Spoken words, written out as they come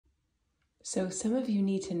So some of you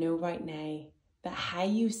need to know right now that how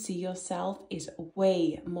you see yourself is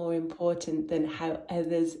way more important than how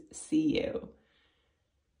others see you.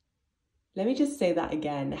 Let me just say that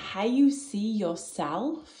again. How you see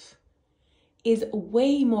yourself is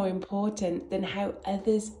way more important than how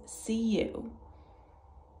others see you.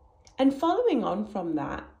 And following on from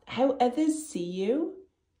that, how others see you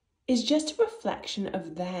is just a reflection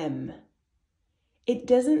of them. It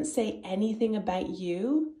doesn't say anything about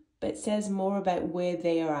you, but says more about where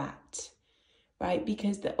they are at, right?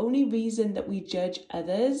 Because the only reason that we judge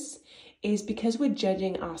others is because we're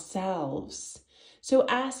judging ourselves. So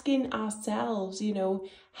asking ourselves,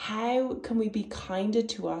 how can we be kinder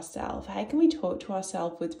to ourselves? How can we talk to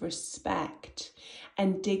ourselves with respect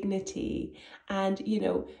and dignity and,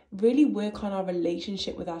 really work on our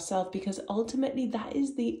relationship with ourselves? Because ultimately that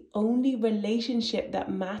is the only relationship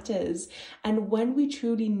that matters. And when we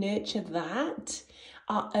truly nurture that,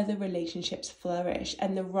 our other relationships flourish,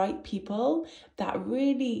 and the right people that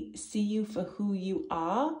really see you for who you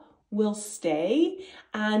are will stay,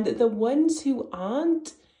 and the ones who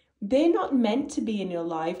aren't, they're not meant to be in your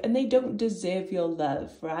life and they don't deserve your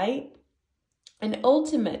love, right? And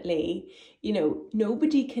ultimately,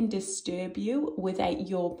 nobody can disturb you without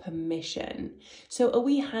your permission. So are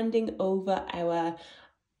we handing over our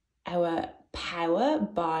power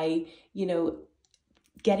by,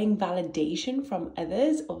 getting validation from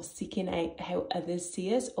others, or seeking out how others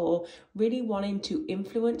see us, or really wanting to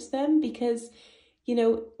influence them? Because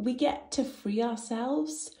we get to free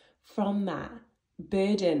ourselves from that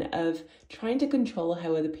burden of trying to control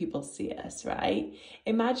how other people see us, right?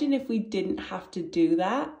 Imagine if we didn't have to do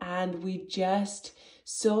that and we just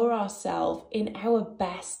saw ourselves in our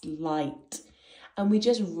best light and we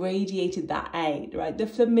just radiated that out, right? The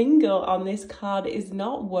flamingo on this card is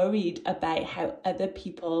not worried about how other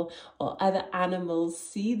people or other animals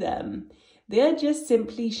see them. They're just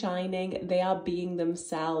simply shining. They are being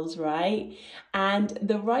themselves, right? And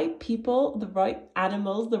the right people, the right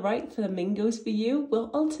animals, the right flamingos for you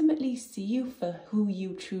will ultimately see you for who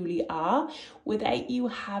you truly are without you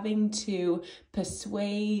having to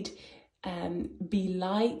persuade, be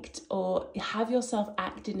liked, or have yourself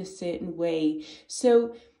act in a certain way.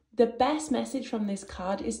 So the best message from this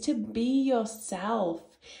card is to be yourself.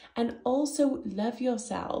 And also love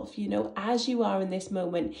yourself, as you are in this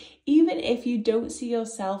moment. Even if you don't see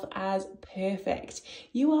yourself as perfect,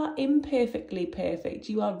 you are imperfectly perfect.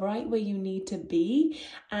 You are right where you need to be.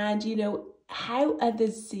 And, how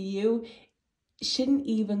others see you shouldn't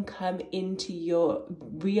even come into your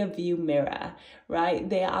rear view mirror, right?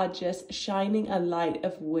 They are just shining a light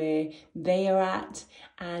of where they are at,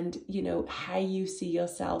 and how you see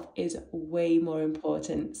yourself is way more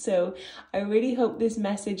important. So I really hope this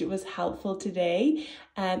message was helpful today.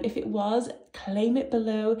 If it was, claim it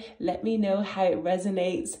below. Let me know how it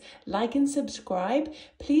resonates. Like and subscribe.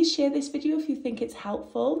 Please share this video if you think it's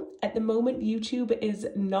helpful. At the moment, YouTube is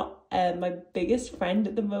not my biggest friend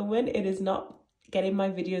at the moment. It is not getting my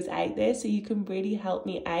videos out there, so you can really help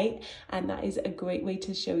me out, and that is a great way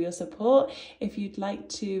to show your support. If you'd like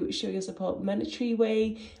to show your support monetary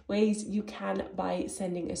ways, you can by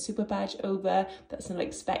sending a super badge over. That's not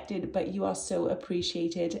expected, but you are so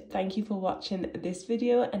appreciated. Thank you for watching this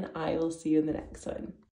video, and I will see you in the next one.